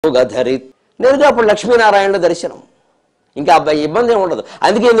గధరి నేరుగా అప్పుడు లక్ష్మీనారాయణ దర్శనం, ఇంకా అబ్బాయి ఇబ్బంది ఏమి ఉండదు.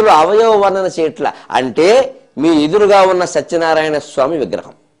 అందుకే ఇందులో అవయవ వర్ణన చేయట్ల. అంటే మీ ఎదురుగా ఉన్న సత్యనారాయణ స్వామి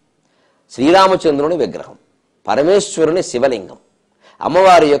విగ్రహం, శ్రీరామచంద్రుని విగ్రహం, పరమేశ్వరుని శివలింగం,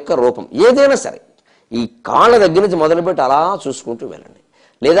 అమ్మవారి యొక్క రూపం ఏదైనా సరే ఈ కాళ్ళ దగ్గర నుంచి మొదలుపెట్టి అలా చూసుకుంటూ వెళ్ళండి.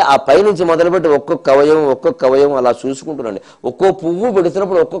 లేదా ఆ పైనుంచి మొదలుపెట్టి ఒక్కొక్క అవయవం అలా చూసుకుంటున్నాండి. ఒక్కో పువ్వు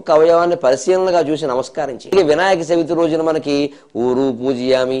పెడుతున్నప్పుడు ఒక్కొక్క అవయవాన్ని పరిశీలనగా చూసి నమస్కరించి, వినాయక చవితి రోజున మనకి ఊరు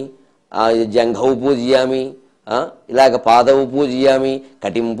పూజయామి, జంఘవు పూజయామి, ఇలాగ పాదవు పూజయామి,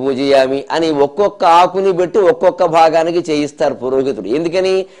 కటిం పూజయామి అని ఒక్కొక్క ఆకుని పెట్టి ఒక్కొక్క భాగానికి చేయిస్తారు పురోహితుడు.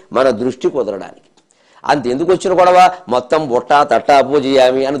 ఎందుకని? మన దృష్టి కుదరడానికి. అంతెందుకు వచ్చిన గొడవ మొత్తం బుట్ట తట్టా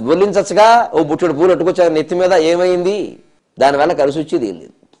పూజయామి అని దొల్లించచ్చుగా. ఓ బుట్టెడు పూలు అట్టుకొచ్చారు నెత్తి మీద, ఏమైంది? దానివల్ల కలిసి వచ్చేది ఏం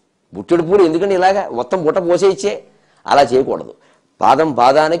లేదు. బుట్టెడు పూలు ఎందుకంటే ఇలాగా మొత్తం బుట్ట పోసేయిచ్చే, అలా చేయకూడదు. పాదం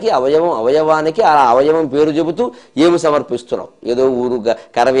పాదానికి, అవయవం అవయవానికి ఆ అవయవం పేరు చెబుతూ ఏమి సమర్పిస్తున్నాం. ఏదో ఊరు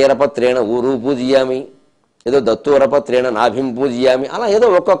కరవీరపత్రేణ ఊరు పూజయామి, ఏదో దత్తూరపత్రేణ నాభిం పూజయామి, అలా ఏదో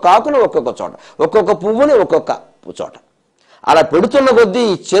ఒక్కొక్క ఆకును ఒక్కొక్క చోట, ఒక్కొక్క పువ్వుని ఒక్కొక్క చోట అలా పెడుతున్న కొద్దీ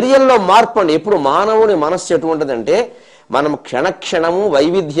ఈ చర్యల్లో మార్పు అండి. ఎప్పుడు మానవుని మనస్సు ఎటువంటిదంటే మనం క్షణక్షణము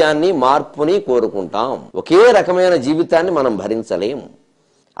వైవిధ్యాన్ని, మార్పుని కోరుకుంటాం. ఒకే రకమైన జీవితాన్ని మనం భరించలేము.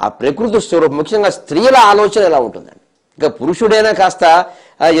 ఆ ప్రకృతి స్వరూపం, ముఖ్యంగా స్త్రీల ఆలోచన ఎలా ఉంటుందండి. ఇంకా పురుషుడైనా కాస్త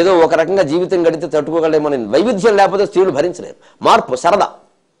ఏదో ఒక రకంగా జీవితం గడితే తట్టుకోగలేమని, వైవిధ్యం లేకపోతే స్త్రీలు భరించలేరు. మార్పు సరదా,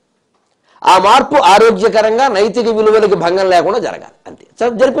 ఆ మార్పు ఆరోగ్యకరంగా నైతిక విలువలకి భంగం లేకుండా జరగాలి, అంతే.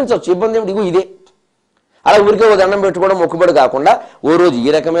 జరిపించవచ్చు, ఇబ్బంది ఏమిటి? ఇదే అలా ఊరికే ఓ దండం పెట్టుకోవడం మొక్కుబడి కాకుండా ఓ రోజు ఈ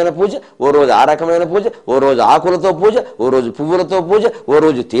రకమైన పూజ, ఓ రోజు ఆ రకమైన పూజ, ఓ రోజు ఆకులతో పూజ, ఓ రోజు పువ్వులతో పూజ, ఓ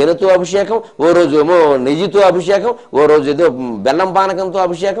రోజు తేనెతో అభిషేకం, ఓ రోజు ఏమో నెయ్యితో అభిషేకం, ఓ రోజు ఏదో బెల్లం పానకంతో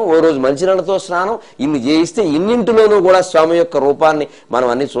అభిషేకం, ఓ రోజు మంచినీళ్ళతో స్నానం. ఇన్ని చేయిస్తే ఇన్నింటిలోనూ కూడా స్వామి యొక్క రూపాన్ని మనం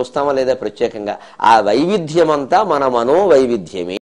అన్ని చూస్తామా లేదా ప్రత్యేకంగా? ఆ వైవిధ్యమంతా మన మనో వైవిధ్యమే.